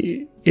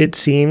it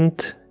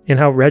seemed and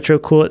how retro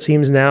cool it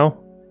seems now.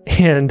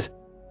 And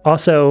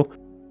also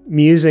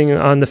musing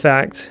on the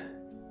fact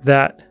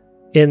that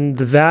in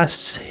the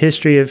vast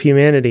history of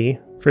humanity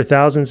for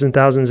thousands and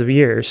thousands of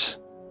years,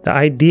 the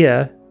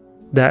idea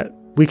that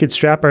we could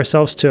strap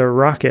ourselves to a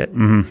rocket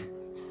Mhm.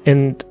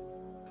 and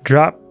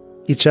drop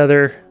each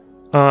other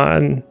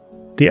on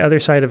the other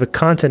side of a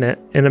continent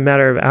in a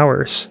matter of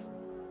hours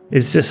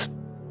is just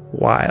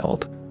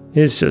wild.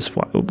 It's just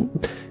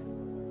wild.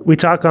 We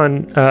talk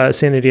on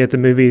Sanity at the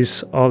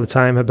Movies all the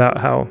time about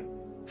how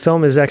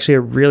film is actually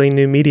a really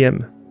new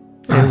medium,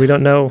 and we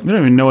don't know. We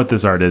don't even know what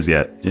this art is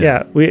yet.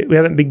 Yeah, we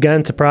haven't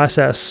begun to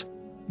process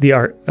the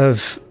art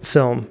of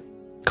film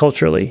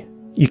culturally.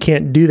 You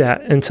can't do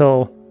that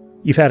until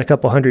you've had a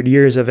couple hundred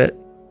years of it,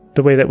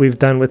 the way that we've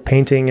done with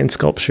painting and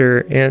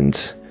sculpture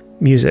and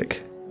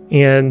music.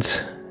 And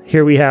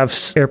here we have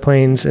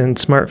airplanes and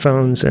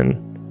smartphones and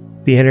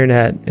the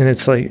internet, and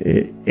it's like,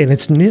 and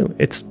it's new.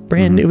 It's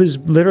brand new. It was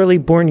literally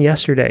born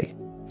yesterday,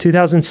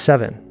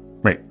 2007.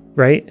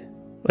 Right?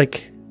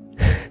 Like,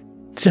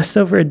 just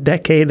over a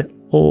decade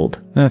old.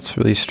 That's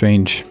really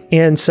strange.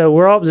 And so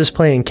we're all just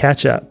playing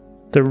catch up.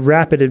 The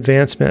rapid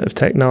advancement of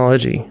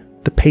technology,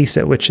 the pace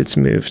at which it's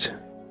moved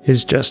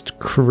is just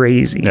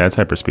crazy. Yeah, it's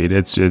hyperspeed.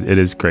 It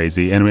is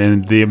crazy,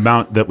 and the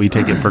amount that we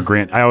take it for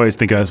granted. I always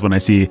think of us when I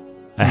see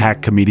a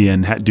hack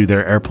comedian do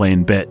their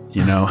airplane bit.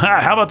 You know,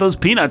 how about those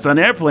peanuts on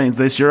airplanes?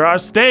 They sure are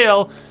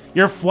stale.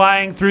 You're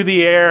flying through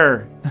the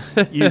air,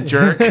 you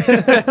jerk.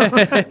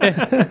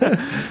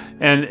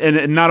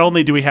 and not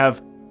only do we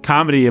have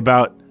comedy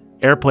about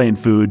airplane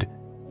food,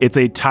 it's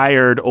a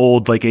tired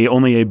old, like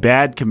only a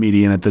bad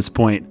comedian at this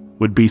point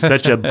would be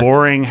such a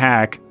boring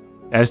hack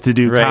as to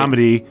do Right.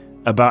 comedy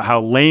about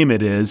how lame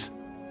it is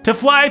to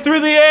fly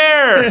through the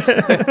air.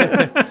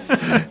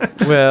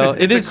 Well,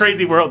 It's a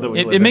crazy world that we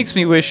live It in. makes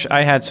me wish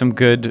I had some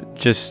good,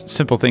 just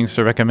simple things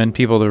to recommend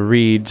people to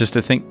read, just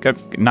to think,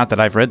 not that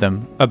I've read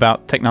them,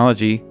 about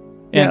technology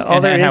and,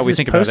 all there and how is we is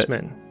think Postman.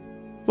 about it.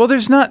 Well,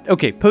 there's not.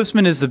 Okay,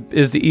 Postman is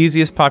the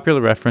easiest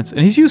popular reference,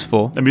 and he's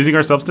useful. Amusing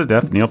ourselves to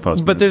death, Neil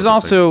Postman. But is there's what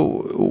it's also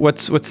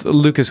what's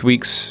Lucas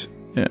Weeks,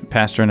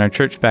 pastor in our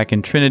church back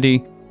in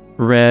Trinity,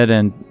 read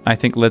and I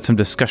think led some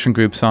discussion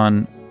groups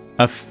on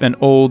an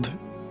old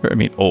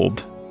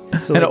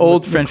So An like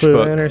old French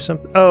McLuhan book. or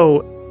something.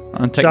 Oh,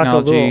 on Jacques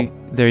technology. Ellul.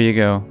 There you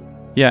go.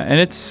 Yeah, and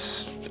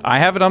I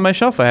have it on my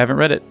shelf. I haven't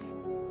read it.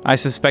 I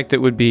suspect it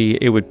would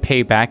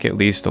pay back at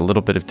least a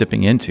little bit of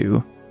dipping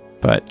into.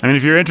 But I mean,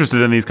 if you're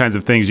interested in these kinds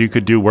of things, you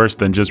could do worse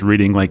than just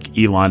reading like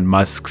Elon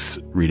Musk's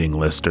reading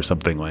list or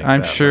something like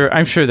I'm that.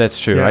 sure that's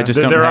true. Yeah. I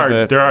just don't there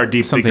have there are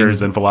deep something-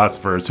 thinkers and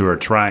philosophers who are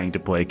trying to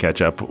play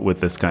catch up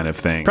with this kind of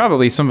thing.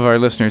 Probably some of our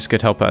listeners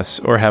could help us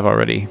or have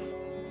already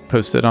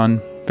posted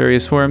on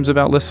various forums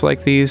about lists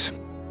like these.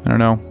 I don't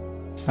know.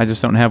 I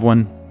just don't have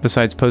one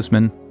besides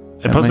Postman.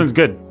 And Postman's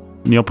good.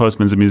 Neil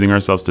Postman's Amusing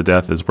Ourselves to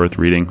Death is worth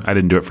reading. I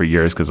didn't do it for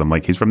years because I'm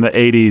like, he's from the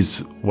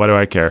 80s. Why do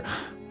I care?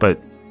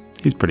 But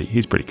he's pretty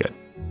good.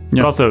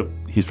 Yeah. But also,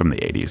 he's from the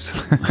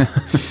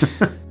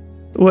 80s.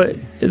 what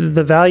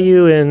the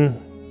value in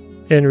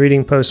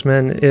reading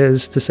Postman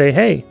is to say,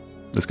 hey,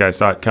 This guy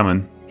saw it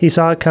coming. he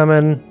saw it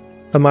coming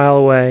a mile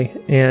away,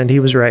 and he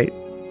was right,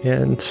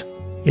 and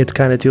it's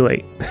kind of too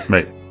late.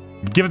 Right.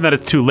 Given that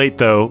it's too late,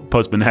 though,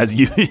 Postman has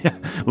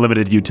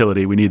limited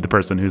utility. We need the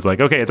person who's like,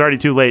 okay, it's already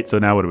too late, so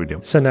now what do we do?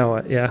 So now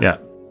what? Yeah. Yeah.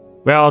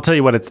 Well, I'll tell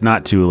you what it's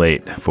not too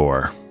late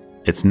for.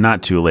 it's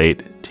not too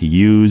late to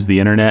use the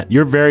internet,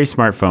 your very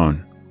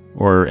smartphone,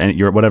 or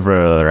your whatever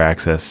other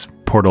access,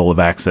 portal of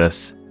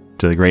access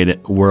to the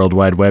great World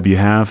Wide Web you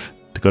have,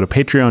 to go to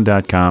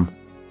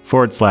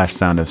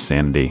patreon.com/Sound of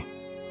Sanity.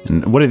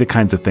 And what are the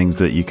kinds of things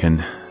that you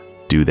can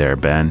do there,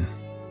 Ben?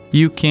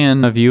 You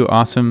can view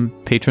awesome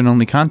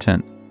patron-only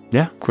content.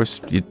 Yeah. Of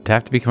course, you'd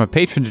have to become a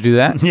patron to do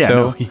that. Yeah,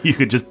 so no, you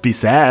could just be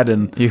sad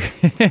and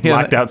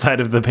locked outside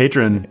of the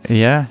patron.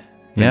 Yeah,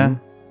 yeah. thing.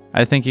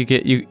 I think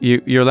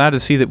you're allowed to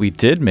see that we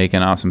did make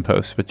an awesome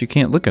post, but you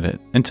can't look at it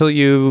until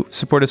you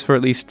support us for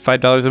at least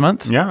 $5 a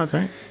month. Yeah, that's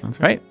right. That's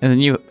right.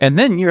 Right, and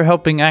then you're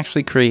helping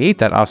actually create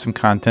that awesome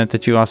content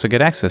that you also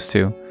get access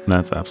to.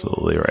 That's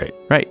absolutely right.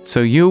 Right, so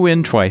you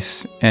win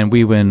twice, and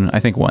we win, I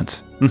think,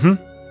 once.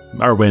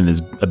 Mm-hmm. Our win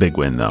is a big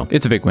win, though.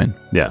 It's a big win.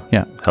 Yeah.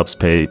 Yeah. Helps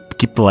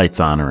keep the lights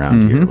on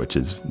around here, which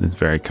is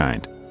very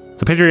kind.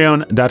 So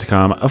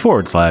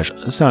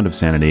patreon.com/Sound of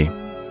Sanity.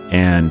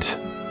 And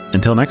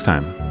until next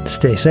time.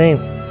 Stay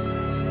sane.